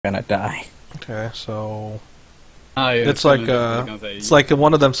gonna die. Okay, so Yeah, it's like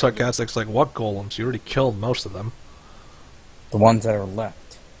one of them sarcastic. It's like, what golems? You already killed most of them. The ones that are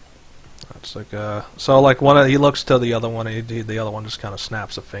left. It's like so like he looks to the other one, and the other one just kind of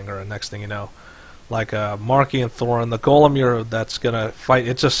snaps a finger, and next thing you know, like Marky and Thorin, the golem that's gonna fight,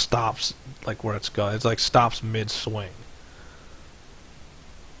 it just stops like where it's going. It's like stops mid swing.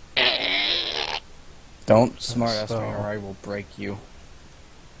 Don't smart ass me or I will break you.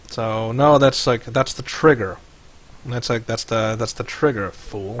 So no, that's the trigger. That's the trigger,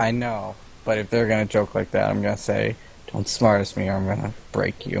 fool. I know, but if they're gonna joke like that, I'm gonna say, don't smart ass me or I'm gonna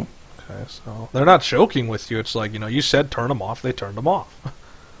break you. Okay, so they're not joking with you. It's like, you said turn them off. They turned them off.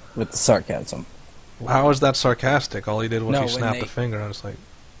 With the sarcasm. How is that sarcastic? All he did was No, he snapped a finger, and it's like.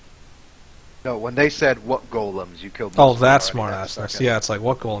 No, when they said what golems, you killed. Oh, that's smartass. Yeah, it's like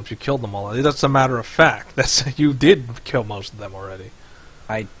what golems? You killed them all. That's a matter of fact. You did kill most of them already.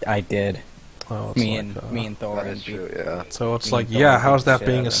 I did. Oh, me and Thorin. That is true, yeah. So it's like, yeah, how's that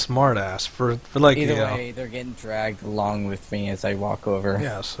being a smartass? For like, either way, they're getting dragged along with me as I walk over.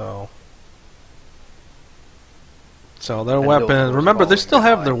 Yeah, so their weapon. Remember, they still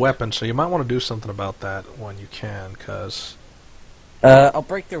have their weapon, so you might want to do something about that when you can, cause. I'll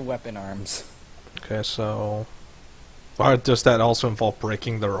break their weapon arms. Okay, so. Does that also involve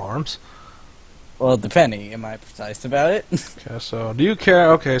breaking their arms? Well, depending. Am I precise about it? Okay, so do you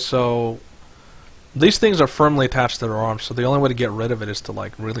care? Okay, so these things are firmly attached to their arms, so the only way to get rid of it is to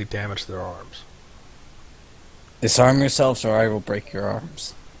like really damage their arms. Disarm yourselves, or I will break your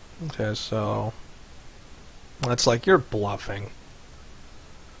arms. Okay, so that's like you're bluffing.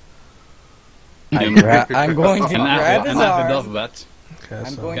 I'm going to grab his arm. Does that. Okay,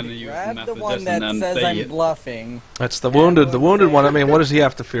 I'm so going to grab the one that says I'm bluffing. that's the wounded. The wounded one. I mean, what does he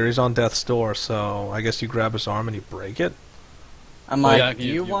have to fear? He's on death's door, so I guess you grab his arm and you break it. I'm like, do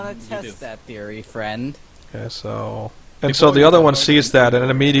you want to test that theory, friend? Okay, so so the other one sees that,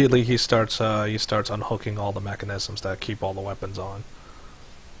 and immediately he starts unhooking all the mechanisms that keep all the weapons on.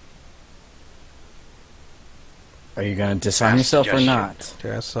 Are you going to disarm yourself or not?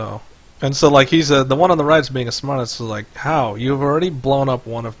 Okay, so. And so, like, he's the one on the right's being a smartass. So, like, how? You've already blown up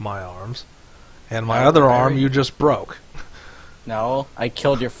one of my arms, and my other arm you just broke. No, I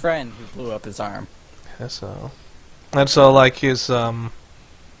killed your friend who blew up his arm. Yeah, so. And so, like, his Okay,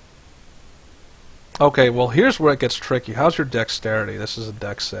 well, here's where it gets tricky. How's your dexterity? This is a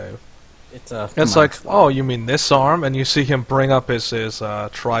dex save. It's like, oh, you mean this arm? And you see him bring up his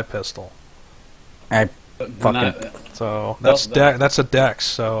tri-pistol. So that's a dex.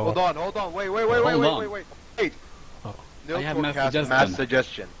 So hold on, wait. Oh. Niltaor has mass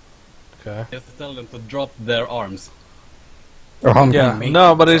suggestion. Okay. You have to tell them to drop their arms. Yeah,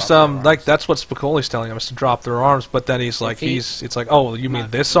 no, but it's like that's what Spicoli's telling him is to drop their arms. But then he's like, it's like, oh, you mean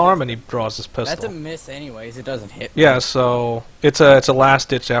this arm? And he draws his pistol. That's a miss, anyways. It doesn't hit. Yeah, so it's a last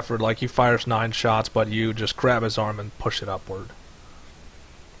ditch effort. Like he fires 9 shots, but you just grab his arm and push it upward.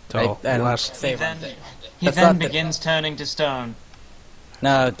 So He then begins turning to stone.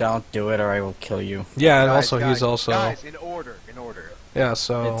 No, don't do it, or I will kill you. Yeah, and he's also. Guys, in order. Yeah,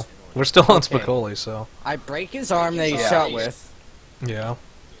 so we're still on Spicoli, so. I break his arm that he shot with. Yeah.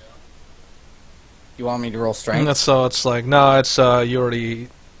 You want me to roll strength? So it's like, no, it's you already.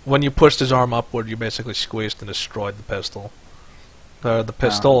 When you pushed his arm upward, you basically squeezed and destroyed the pistol. The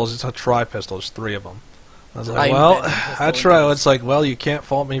pistols, it's a tri-pistol. There's 3 of them. I was like, well, I try. It's like, well, you can't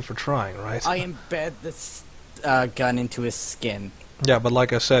fault me for trying, right? I embed this gun into his skin. Yeah, but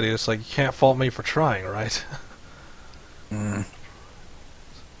like I said, it's like, you can't fault me for trying, right?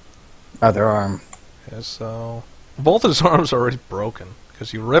 Other arm. Yeah, so both his arms are already broken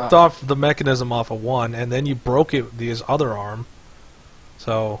because you ripped off the mechanism off of one, and then you broke his other arm.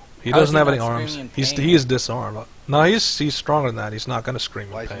 So he doesn't have any arms. He is disarmed. No, he's stronger than that. He's not going to scream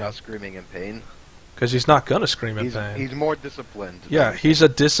in pain. Why is he not screaming in pain? Because he's not going to scream in pain. He's more disciplined. Yeah, he's a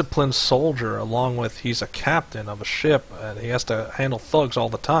disciplined soldier, along with he's a captain of a ship, and he has to handle thugs all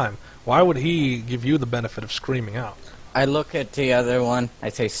the time. Why would he give you the benefit of screaming out? I look at the other one. I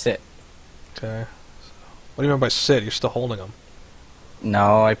say, sit. Okay. What do you mean by sit? You're still holding him.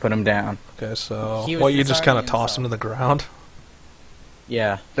 No, I put him down. Okay, so you just kind of toss him to the ground?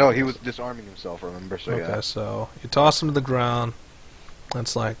 Yeah. No, he was disarming himself, remember? So okay, so you toss him to the ground.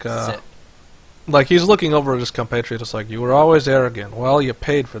 It's like, sit. Like, he's looking over at his compatriot. It's like, you were always arrogant. Well, you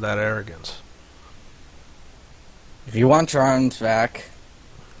paid for that arrogance. If you want your arms back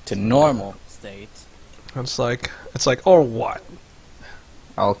to normal state... It's like, or what?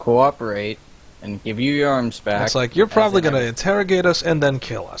 I'll cooperate and give you your arms back. It's like, you're probably going to interrogate us and then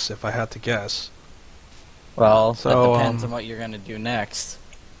kill us, if I had to guess. Well, that depends on what you're going to do next.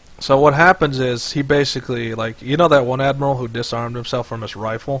 So what happens is he basically, like, you know that one admiral who disarmed himself from his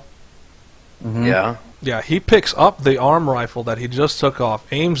rifle? Mm-hmm. Yeah. Yeah, he picks up the arm rifle that he just took off,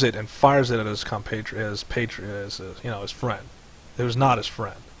 aims it, and fires it at his his friend. It was not his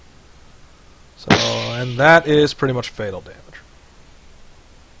friend. So, and that is pretty much fatal damage.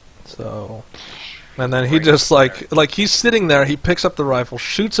 So, and then he just like he's sitting there, he picks up the rifle,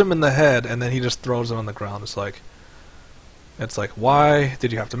 shoots him in the head, and then he just throws it on the ground. It's like, why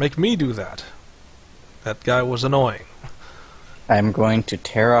did you have to make me do that? That guy was annoying. I'm going to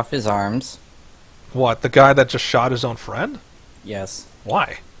tear off his arms. What, the guy that just shot his own friend? Yes.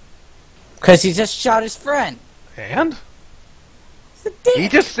 Why? Because he just shot his friend. And? He's a dick. He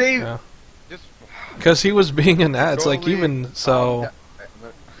just saved. Yeah. Just Because he was being an ass. It's like, totally even so.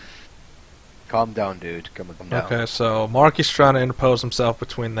 Calm down, dude. Come down. Okay, so Marky's trying to interpose himself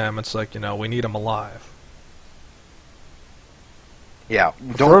between them. It's like, we need him alive. Yeah.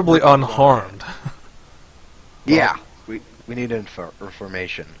 Preferably unharmed. Yeah. We need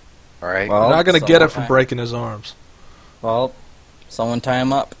information. All right. Well, You're not going to get it from someone- breaking his arms. Well, someone tie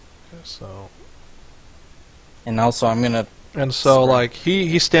him up. So, And also, I'm gonna. and so, Sorry. like,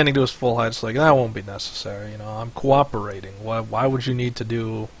 he's standing to his full height. It's like, that won't be necessary. I'm cooperating. Why would you need to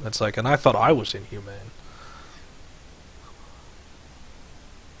do? It's like, and I thought I was inhumane.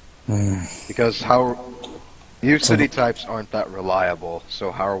 Because you city types aren't that reliable.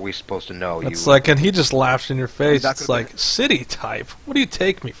 So how are we supposed to know? It's like, and he just laughs in your face. That It's could've like, been- city type? What do you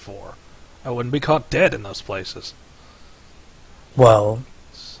take me for? I wouldn't be caught dead in those places. Well.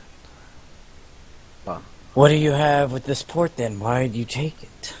 Huh. What do you have with this port then? Why did you take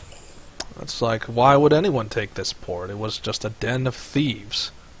it? It's like, why would anyone take this port? It was just a den of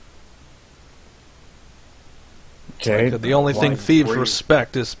thieves. Okay. Like, the only thing Why thieves were you-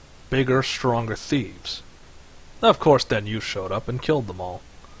 respect is bigger, stronger thieves. Of course, then you showed up and killed them all.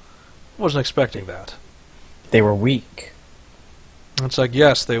 Wasn't expecting that. They were weak. It's like,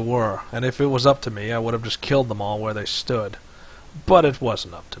 yes, they were. And if it was up to me, I would have just killed them all where they stood. But it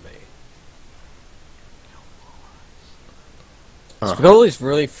wasn't up to me. Huh. Spicoli's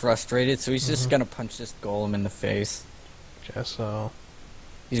really frustrated, so he's just gonna punch this golem in the face. Okay, so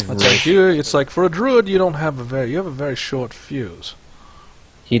He's it's really. like it's like for a druid, you have a very short fuse.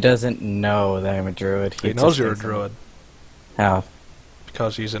 He doesn't know that I'm a druid. He knows just you're a thinks I'm- druid How?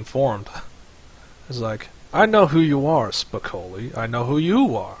 because he's informed. It's like, I know who you are, Spicoli. I know who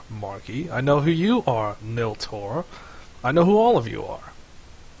you are, Marky. I know who you are, Niltaor. I know who all of you are.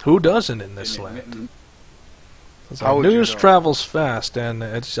 Who doesn't in this land? It's How like, would you news know? travels fast, and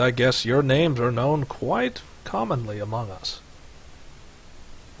I guess your names are known quite commonly among us.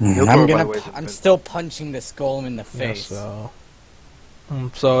 You'll I'm go by gonna. the way I'm that- still punching this golem in the Yeah, face. so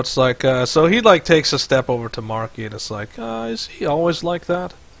it's like, so he takes a step over to Marky, and it's like, is he always like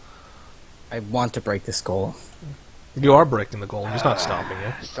that? I want to break this golem. You are breaking the goal. He's not stopping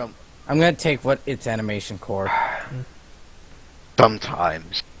you. I'm gonna take its animation core.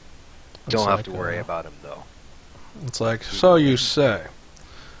 Sometimes. It's Don't have like, to worry about him though. It's like, so you say.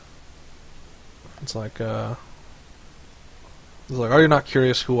 It's like, are you not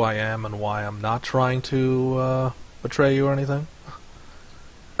curious who I am and why I'm not trying to betray you or anything?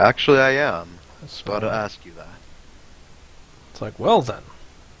 Actually, I am. It's About to ask you that. It's like, well then.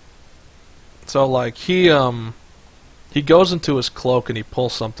 So like he goes into his cloak and he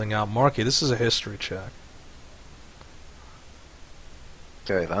pulls something out. Marky, this is a history check.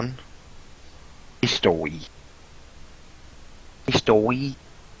 Okay then. History. History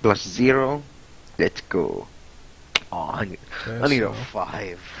plus 0. Let's go. Oh, I need Okay, a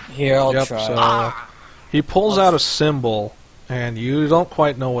 5. Here, I'll Yep, try. so he pulls out a symbol and you don't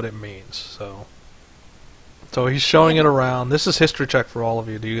quite know what it means. So he's showing it around. This is history check for all of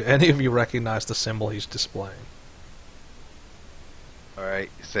you. Do any of you recognize the symbol he's displaying? Alright,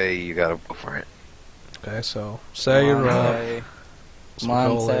 say you gotta go for it. Okay, so say you're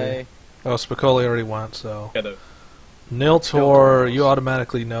Monte. Oh, Spicoli already went, so Together. Niltaor, you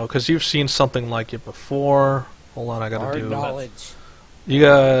automatically know because you've seen something like it before. Hold on, I gotta Hard do. knowledge. I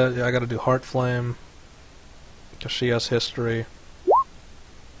gotta do Heartflame because she has history.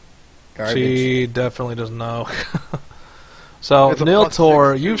 Garbage. She definitely doesn't know. So It's a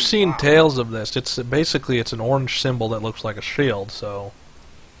Niltaor, +6 you've too. seen Wow. tales of this. It's basically an orange symbol that looks like a shield. So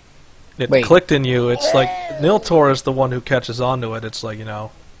it Wait. clicked in you. It's like Niltaor is the one who catches onto it. It's like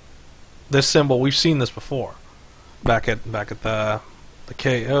this symbol. We've seen this before. Back at the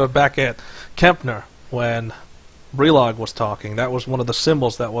back at Kempner when Brelog was talking. That was one of the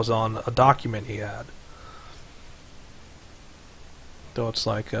symbols that was on a document he had. So it's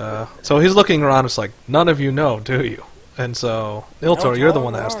like, so he's looking around. It's like, none of you know, do you? And so, Niltaor, you're the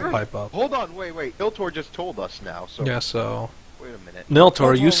one that has to pipe up. Hold on, wait. Niltaor just told us now, so... Yeah, so... Wait a minute.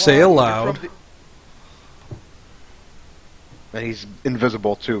 Niltaor, you say aloud... And he's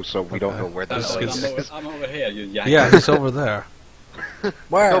invisible too, so we don't know where this is. I'm over here, you yank. Yeah, he's over there.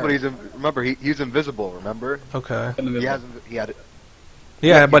 Where? No, but remember, he's invisible, remember? Okay. He had it.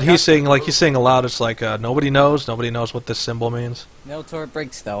 Yeah, but he's saying aloud, it's like, nobody knows what this symbol means. Niltaor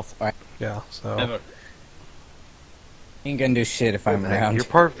break stealth. Alright. Yeah, so... Never. You ain't gonna do shit if I'm around. You're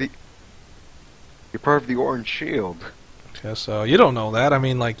part of the Orange Shield. Yeah, so you don't know that. I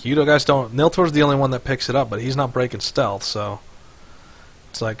mean, like, you guys don't... Niltaor's the only one that picks it up, but he's not breaking stealth, so...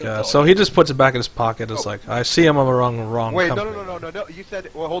 It's like, so he just puts it back in his pocket. It's like, I see him on the wrong Wait, company. no. You said...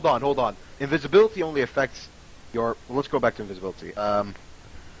 Well, hold on. Invisibility only affects your... Well, let's go back to invisibility.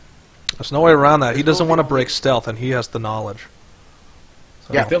 There's no way around that. He doesn't want to break stealth, and he has the knowledge.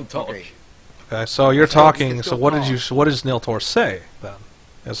 So, Yeah, Still talk. Okay, so you're talking. So still what talk. what does Niltaor say then?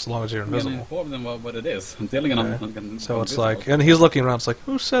 As long as you're I'm gonna invisible. inform them what it is. I'm telling them Okay. I'm gonna... So it's like, and he's looking around. It's like,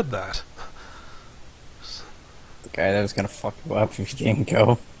 who said that? The guy that was gonna fuck you up if you didn't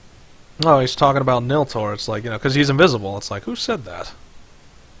go. No, he's talking about Niltaor. It's like, because he's invisible. It's like, who said that?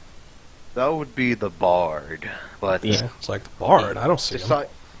 That would be the Bard, but... Yeah. It's like the Bard. I don't see him.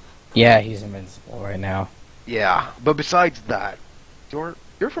 Yeah, he's invincible right now. Yeah, but besides that, you're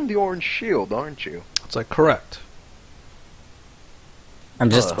from the Orange Shield, aren't you? It's like, correct. I'm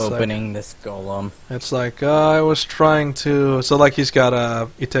just it's like- opening this golem. It's like, I was trying to... So, like, he's got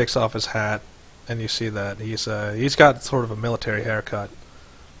he takes off his hat, and you see that he's got sort of a military haircut.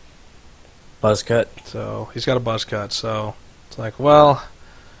 Buzz cut. So, he's got a buzz cut, so... It's like, well,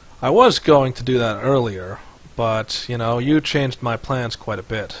 I was going to do that earlier, but, you changed my plans quite a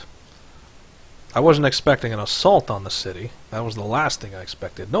bit. I wasn't expecting an assault on the city. That was the last thing I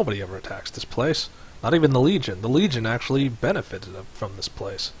expected. Nobody ever attacks this place. Not even the Legion. The Legion actually benefited from this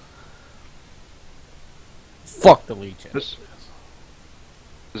place. Fuck the Legion. This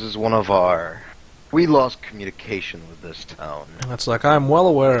is one of our... We lost communication with this town. It's like, I'm well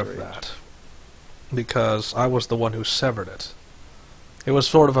aware of that. Because I was the one who severed it. It was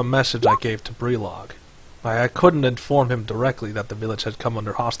sort of a message I gave to Brelog. I couldn't inform him directly that the village had come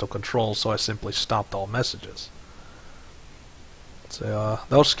under hostile control, so I simply stopped all messages. So,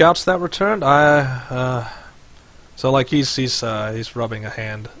 those scouts that returned, so like he's rubbing a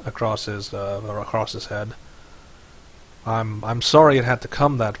hand across his head. I'm sorry it had to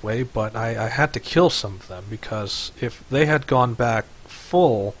come that way, but I had to kill some of them because if they had gone back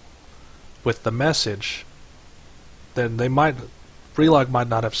full with the message, then Brelog might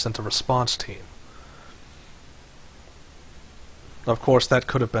not have sent a response team. Of course, that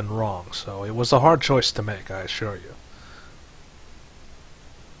could have been wrong, so it was a hard choice to make, I assure you.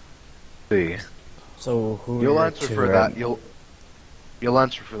 See, So who you'll are answer you for to, that. You'll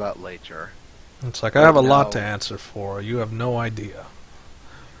answer for that later. It's like, I have a lot No. to answer for, you have no idea.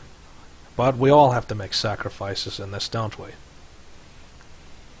 But we all have to make sacrifices in this, don't we?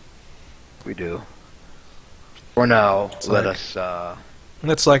 We do. For now, It's let like- us. And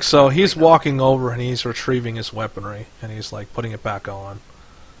it's like, so he's walking over and he's retrieving his weaponry, and he's like putting it back on.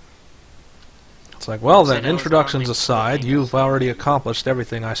 It's like, well So then, that was introductions normally aside, cooking. you've already accomplished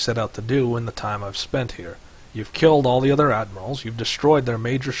everything I set out to do in the time I've spent here. You've killed all the other admirals, you've destroyed their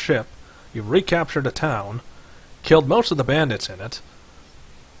major ship, you've recaptured a town, killed most of the bandits in it.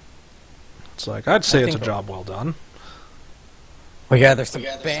 It's like, I'd say it's a think- job well done. Oh yeah, there's some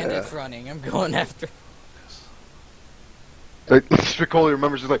bandits running. I'm going after. Spicoli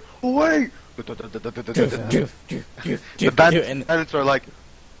remembers. He's like, oh, wait. The And bandits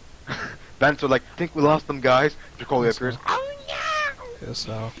are like, think we lost them, guys. Spicoli appears. Yeah,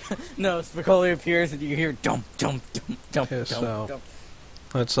 so, no, Spicoli appears and you hear dump, dump, dump, dump, Yeah, dump, so- dump.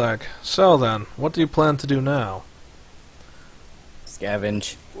 it's like, so then, what do you plan to do now?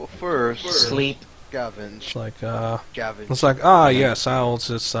 Scavenge. Well, first, Sleep. scavenge. It's like, Scavenge. It's like, yes, I'll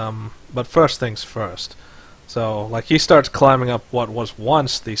just, but first things first. So, like, he starts climbing up what was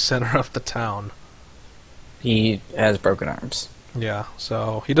once the center of the town. He has broken arms. Yeah,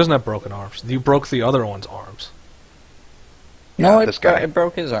 so he doesn't have broken arms. You broke the other one's arms. No, this guy. it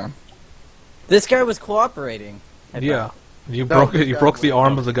broke his arm. This guy was cooperating. I Yeah. thought. You No, broke it. this You guy broke the was-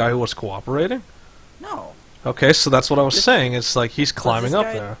 arm of the guy who was cooperating? No. Okay, so that's what I was This- saying. It's like he's climbing this up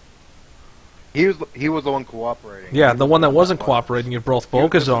guy- there. He was the one cooperating. Yeah, He the was one that wasn't was- cooperating, you both He was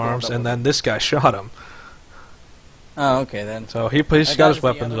broke his the one arms, that and was- then this guy shot him. Oh, okay then. So he's I got thought his it was the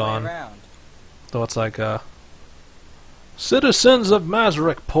weapons other way on. around. So it's like, citizens of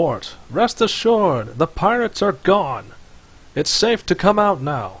Mazarek Port, rest assured, the pirates are gone. It's safe to come out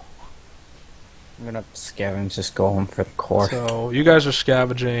now. I'm gonna scavenge this golem for the core. So you guys are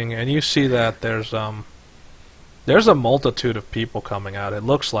scavenging, and you see that there's a multitude of people coming out. It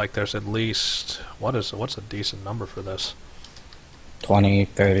looks like there's at least what's a decent number for this? 20,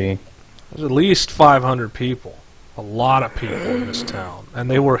 30. There's at least 500 people. A lot of people in this town,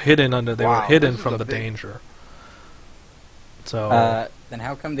 and they were hidden from the danger. So then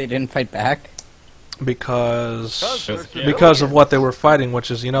how come they didn't fight back? because of what they were fighting, which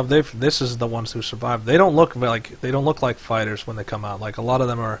is, this is the ones who survived. They don't look like fighters when they come out. Like, a lot of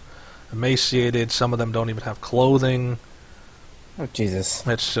them are emaciated. Some of them don't even have clothing. Oh Jesus!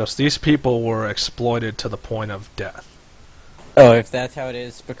 It's just these people were exploited to the point of death. Oh, if that's how it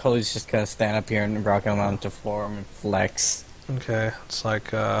is, Spicoli's just gonna stand up here and rock him onto the floor and flex. Okay, it's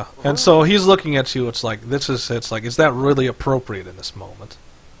like, and so he's looking at you. It's like is that really appropriate in this moment?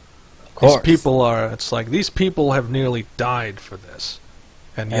 Of course. These people have nearly died for this,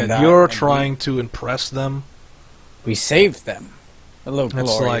 and yet you're trying to impress them. We saved them. A little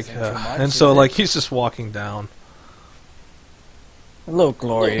glory. It's like, and so like he's just walking down. A little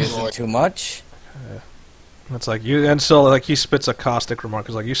glory isn't too much. It's like you, and so like he spits a caustic remark.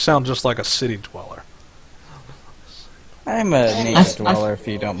 It's like, you sound just like a city dweller. I'm a native dweller, if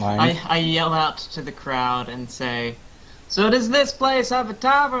you don't mind. I yell out to the crowd and say, "So does this place have a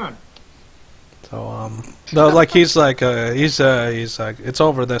tavern?" So no, like he's like it's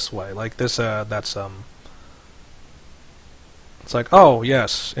over this way. Like this that's It's like, oh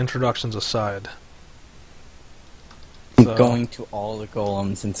yes, introductions aside. I'm going to all the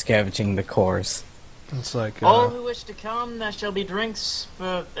golems and scavenging the cores. It's like all who wish to come, there shall be drinks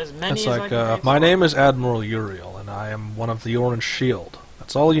for as many it's as like, I can. My name is Admiral Uriel, and I am one of the Orange Shield.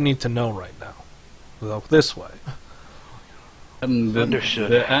 That's all you need to know right now. Look this way. And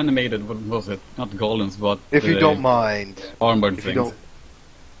the animated, what was it? Not golems, but if you don't mind, armored things.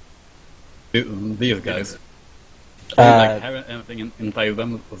 These guys. Do they have anything inside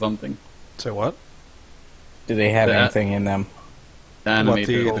them or something? Say what? Do they have anything in them?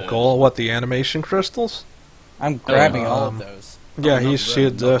 What the animation crystals? I'm grabbing all of those. Yeah,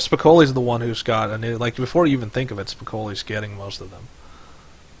 Spicoli's the one who's got, and like before you even think of it, Spicoli's getting most of them.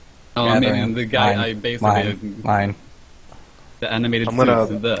 Oh, I mean the guy I basically mine. The animated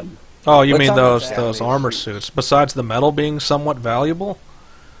suits in them. Oh, you mean those armor suits? Besides the metal being somewhat valuable,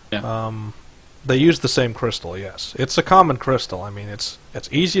 they use the same crystal. Yes, it's a common crystal. I mean, it's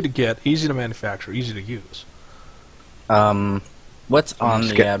easy to get, easy to manufacture, easy to use. What's on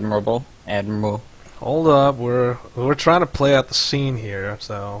the Admiral? Hold up, we're trying to play out the scene here.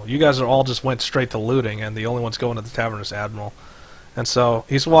 So you guys all just went straight to looting, and the only one's going to the tavern is Admiral. And so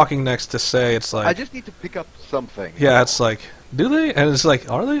he's walking next to say, it's like, I just need to pick up something. Yeah, it's like, do they? And it's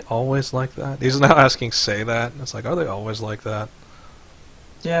like, are they always like that? He's now asking, say that. And it's like, are they always like that?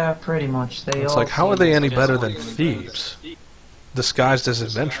 Yeah, pretty much. It's like, how are they any better than thieves, disguised as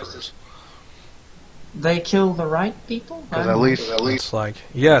adventurers? They kill the right people? At least it's like,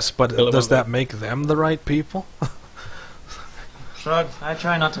 yes, but does that make them the right people? Shrug. I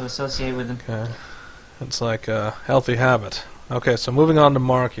try not to associate with them. Okay. It's like a healthy habit. Okay, so moving on to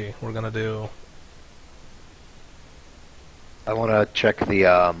Marky, we're gonna do. I want to check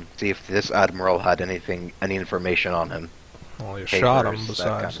the see if this admiral had any information on him. Well, you shot him.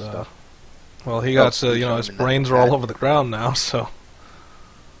 Besides, kind of well, he got his brains are all over the ground now. So.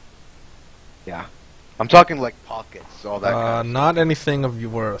 Yeah. I'm talking like pockets, all that kind of not anything of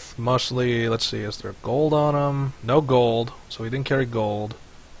worth. Mostly, let's see, is there gold on him? No gold, so he didn't carry gold.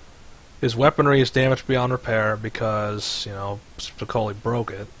 His weaponry is damaged beyond repair because, Spicoli broke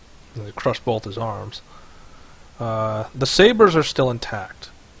it. He crushed both his arms. The sabers are still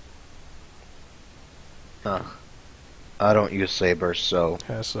intact. Huh. I don't use sabers, so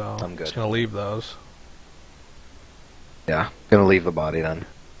okay, so I'm good. Just gonna leave those. Yeah, gonna leave the body then.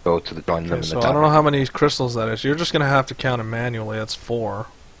 Go to join them in the so I don't know how many crystals that is. You're just going to have to count them manually. That's 4.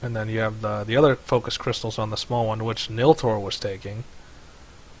 And then you have the other focus crystals on the small one, which Niltaor was taking.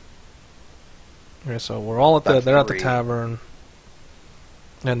 Okay, so we're all at they're at the tavern.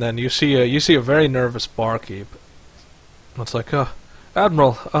 And then you see a very nervous barkeep. It's like,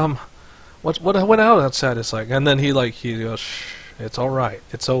 Admiral, what went out outside? It's like, and then he goes, shh, it's all right,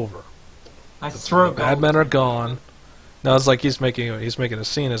 it's over. The bad men are gone. No, it's like he's making a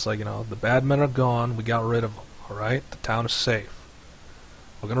scene. It's like, the bad men are gone. We got rid of them. All right, the town is safe.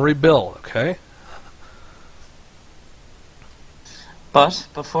 We're gonna rebuild, okay? But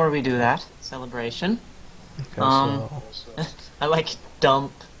before we do that celebration, okay, so I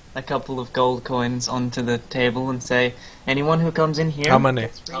dump a couple of gold coins onto the table and say, anyone who comes in here how many?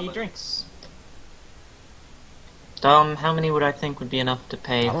 gets free drinks. How many would I think would be enough to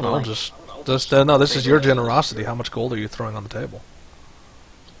pay? I don't know, just Just no, this is your generosity. How much gold are you throwing on the table?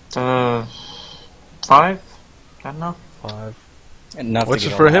 5? Got enough? 5. Enough Which to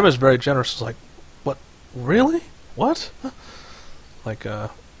get for a him lot. is very generous. It's like, what? Really? What? Like,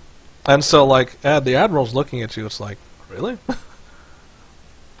 and so like, the admiral's looking at you. It's like, really?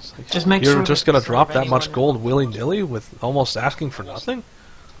 It's like, Just make you're sure just that gonna serve drop that much anyone- gold willy-nilly with almost asking for nothing?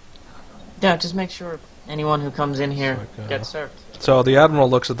 Yeah, just make sure anyone who comes in here Like, gets served. So the admiral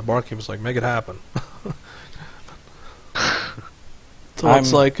looks at the barkeep. Is like, make it happen. So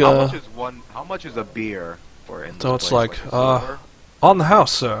it's like, How much is a beer for in this so it's place? like, a silver? on the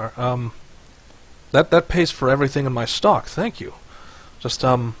house, sir. That pays for everything in my stock. Thank you. Just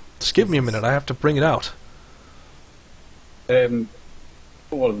give me a minute. I have to bring it out.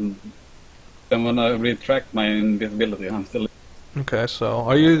 Well, then when I retract my invisibility, I'm still. Okay, so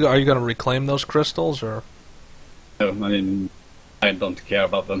are you going to reclaim those crystals or? I mean, I don't care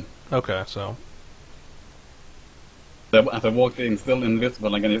about them. Okay, so As I walk in, still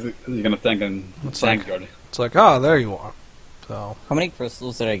invisible, I'm gonna tank and It's tank like- guard. it's like, ah, there you are. So How many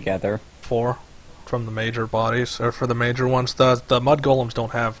crystals did I gather? 4 from the major bodies, or for the major ones. The mud golems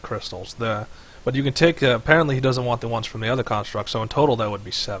don't have crystals. But you can take. Apparently, he doesn't want the ones from the other constructs. So in total, that would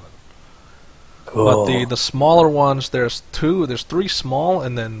be 7. Cool. But the smaller ones, there's 3 small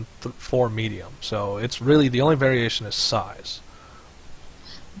and then 4 medium. So it's really the only variation is size.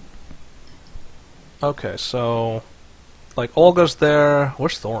 Okay, so like Olga's there.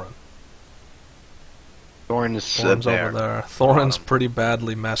 Where's Thorin? Thorin's Thorin's there. over there. Thorin's pretty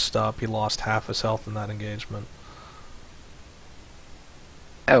badly messed up. He lost half his health in that engagement.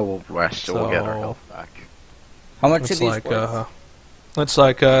 Yeah, we'll rest. So we'll get our So- health back. How much are It's these like worth? it's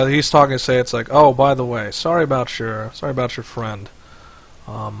like he's talking to say it's like, oh, by the way, sorry about your friend.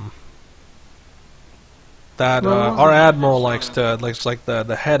 That Well, our admiral likes to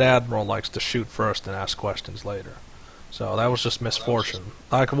the head admiral likes to shoot first and ask questions later. So that was just misfortune.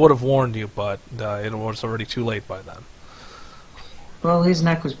 I would have warned you, but it was already too late by then. Well, his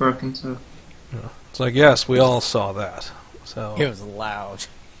neck was broken, so... It's like, yes, we all saw that. So It was loud.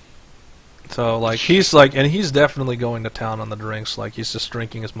 So, like, he's like, and he's definitely going to town on the drinks. Like, he's just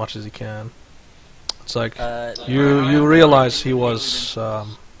drinking as much as he can. It's like, you realize he was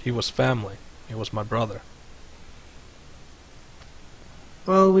family. He was my brother.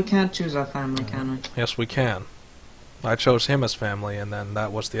 Well, we can't choose our family, can we? Yes, we can. I chose him as family, and then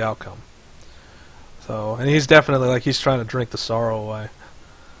that was the outcome. So, and he's definitely, like, he's trying to drink the sorrow away.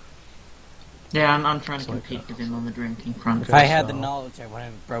 Yeah, I'm trying to It's like, compete with him on the drinking front. If I had the so- knowledge, I wouldn't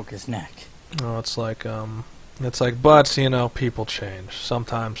have broke his neck. Oh, it's like, but, you know, people change.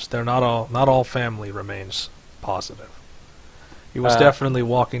 Sometimes they're not all family remains positive. He was definitely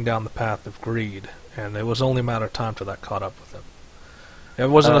walking down the path of greed, and it was only a matter of time till that caught up with him. It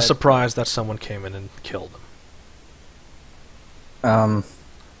wasn't a surprise that someone came in and killed him.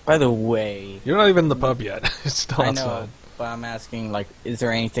 By the way, You're not even in the pub yet. It's still I outside. know, but I'm asking, like, is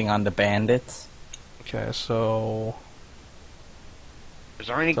there anything on the bandits? Okay, so Is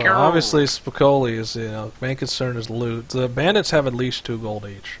there any So girls? obviously Spicoli is, main concern is loot. The bandits have at least 2 gold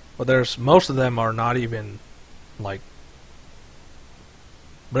each, but most of them are not even like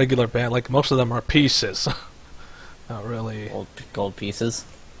regular like most of them are pieces. Not really, Gold pieces.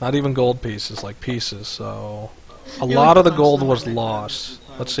 not even gold pieces, like pieces. So a lot of the gold was lost.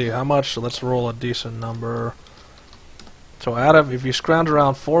 Let's see how much. Let's roll a decent number. So if you scrounge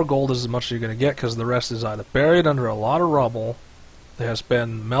around 4 gold is as much as you're gonna get, because the rest is either buried under a lot of rubble, it has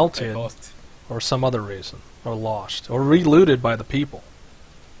been melted, or some other reason, or lost, or re-looted by the people.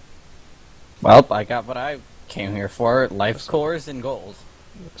 Well, I got what I came here for: life cores and gold.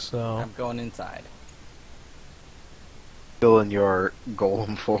 So I'm going inside. Still in your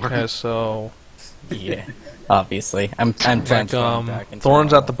golem form. okay, so Yeah, obviously. I'm transformed back into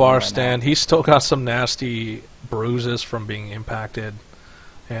Thorn's at the normal bar form right stand. He's still got some nasty bruises from being impacted,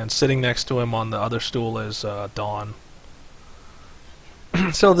 and sitting next to him on the other stool is Dawn.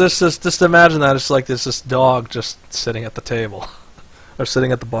 So just imagine that it's like this dog just sitting at the table, or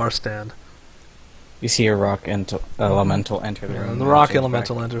sitting at the bar stand. now. You see a rock elemental enter the room. And the rock change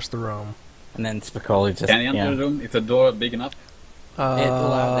elemental back. enters the room. And then Spicoli just Can you enter the room? Is the door big enough?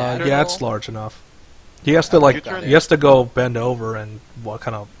 allowed that. Yeah, it's large enough. He has to he has to go bend over and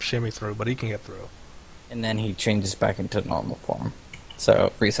kind of shimmy through, but he can get through. And then he changes back into normal form.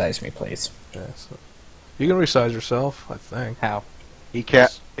 So resize me, please. Okay, so you can resize yourself, I think. How? He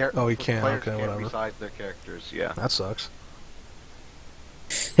can't. Oh, he can't, Players okay, can't whatever. resize their characters. Yeah. That sucks.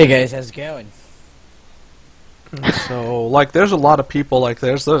 Hey guys, how's it going? So, like, there's a lot of people. Like,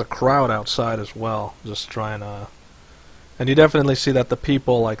 there's a crowd outside as well, just trying to. And you definitely see that the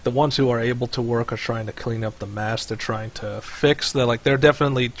people, like the ones who are able to work, are trying to clean up the mess. They're trying to fix the, like, they're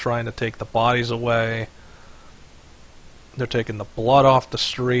definitely trying to take the bodies away. They're taking the blood off the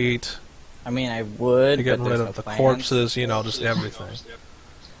street. I mean, I would. They're getting rid of the corpses, you know, just everything.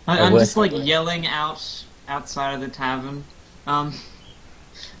 I'm just like yelling outside of the tavern.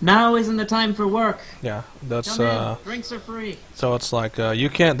 Now isn't the time for work. Yeah, that's drinks are free. So it's like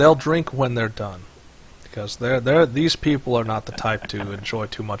you can't. They'll drink when they're done, because these people are not the type to enjoy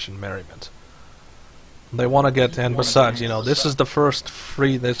too much in merriment. They want to get, and besides, you know, this is the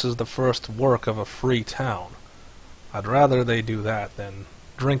first work of a free town. I'd rather they do that than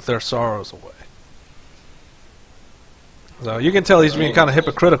drink their sorrows away. So you can tell he's being kind of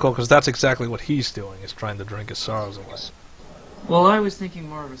hypocritical, because that's exactly what he's doing, is trying to drink his sorrows away. Well, I was thinking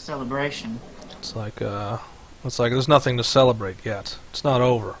more of a celebration. It's like there's nothing to celebrate yet. It's not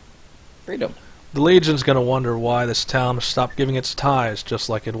over. Freedom. The Legion's gonna wonder why this town has stopped giving its tithes, just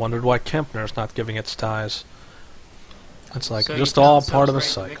like it wondered why Kempner's not giving its tithes. It's like, so just all part of a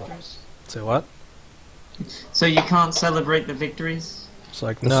cycle. Say what? So you can't celebrate the victories? It's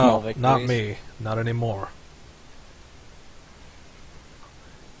like, no, not me. Not anymore.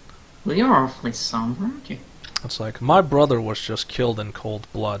 Well, you're awfully somber, aren't you? It's like, my brother was just killed in cold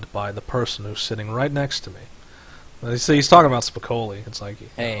blood by the person who's sitting right next to me. He's talking about Spicoli. It's like,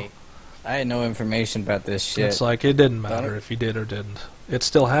 hey, I had no information about this shit. It's like, it didn't matter if he did or didn't. It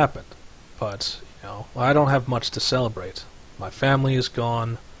still happened. But, you know, I don't have much to celebrate. My family is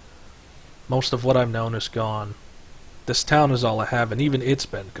gone. Most of what I've known is gone. This town is all I have, and even it's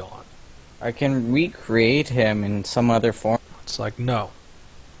been gone. I can recreate him in some other form. It's like, no.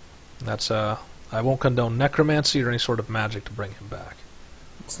 That's, I won't condone necromancy or any sort of magic to bring him back.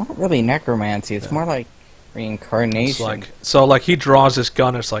 It's not really necromancy. It's more like reincarnation. It's like, so, like, he draws his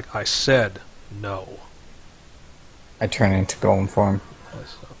gun. It's like, I said no. I turn into golem form.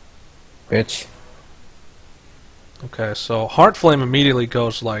 Bitch. Okay, so Heartflame immediately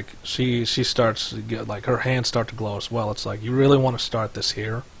goes like, she starts to get, like, her hands start to glow as well. It's like, you really want to start this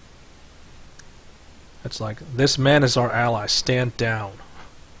here? It's like, this man is our ally. Stand down.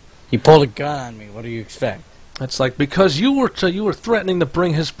 He pulled a gun on me. What do you expect? It's like, because you were threatening to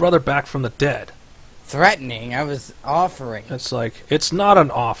bring his brother back from the dead. Threatening? I was offering. It's like, it's not an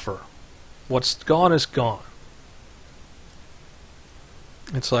offer. What's gone is gone.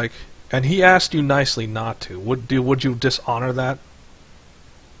 It's like, and he asked you nicely not to. Would you dishonor that?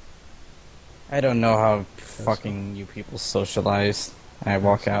 I don't know how fucking you people socialize. I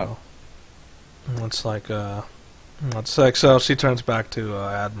walk out. It's like, so she turns back to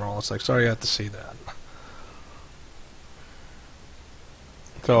Admiral. It's like, sorry you had to see that.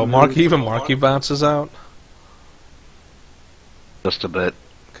 So Marky bounces out? Just a bit.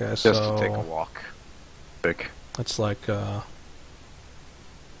 Okay, so... Just to take a walk. Quick. It's like, I'm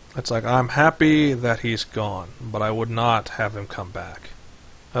happy that he's gone, but I would not have him come back.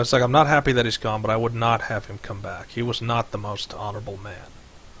 It's like, I'm not happy that he's gone, but I would not have him come back. He was not the most honorable man.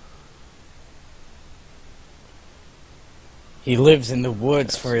 He lives in the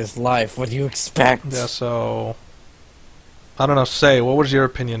woods for his life. What do you expect? Yeah, so... I don't know, say, what would your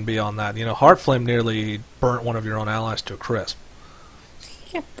opinion be on that? You know, Heartflame nearly burnt one of your own allies to a crisp. You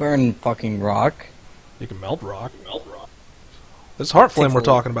can't burn fucking rock. You can melt rock. This Heartflame we're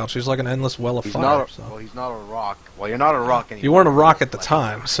talking about, she's like an endless well of fire. Well, he's not a rock. Well, you're not a rock anymore. You weren't a rock at the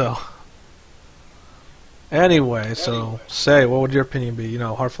time, so... Anyway, so, say, what would your opinion be? You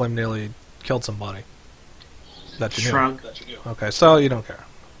know, Heartflame nearly killed somebody. That you knew. Shrug. Okay, so you don't care.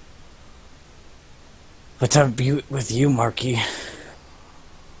 What's up with you, Marky?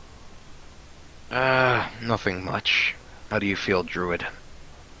 Nothing much. How do you feel, Druid?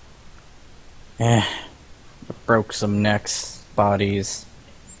 Broke some necks, bodies.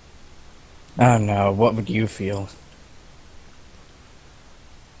 I don't know, what would you feel?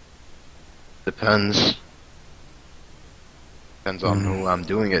 Depends. Depends on who I'm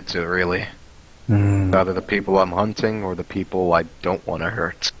doing it to, really. Either the people I'm hunting or the people I don't want to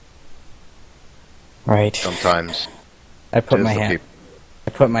hurt. Right. Sometimes. I put my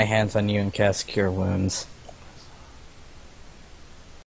hands on you and cast Cure Wounds.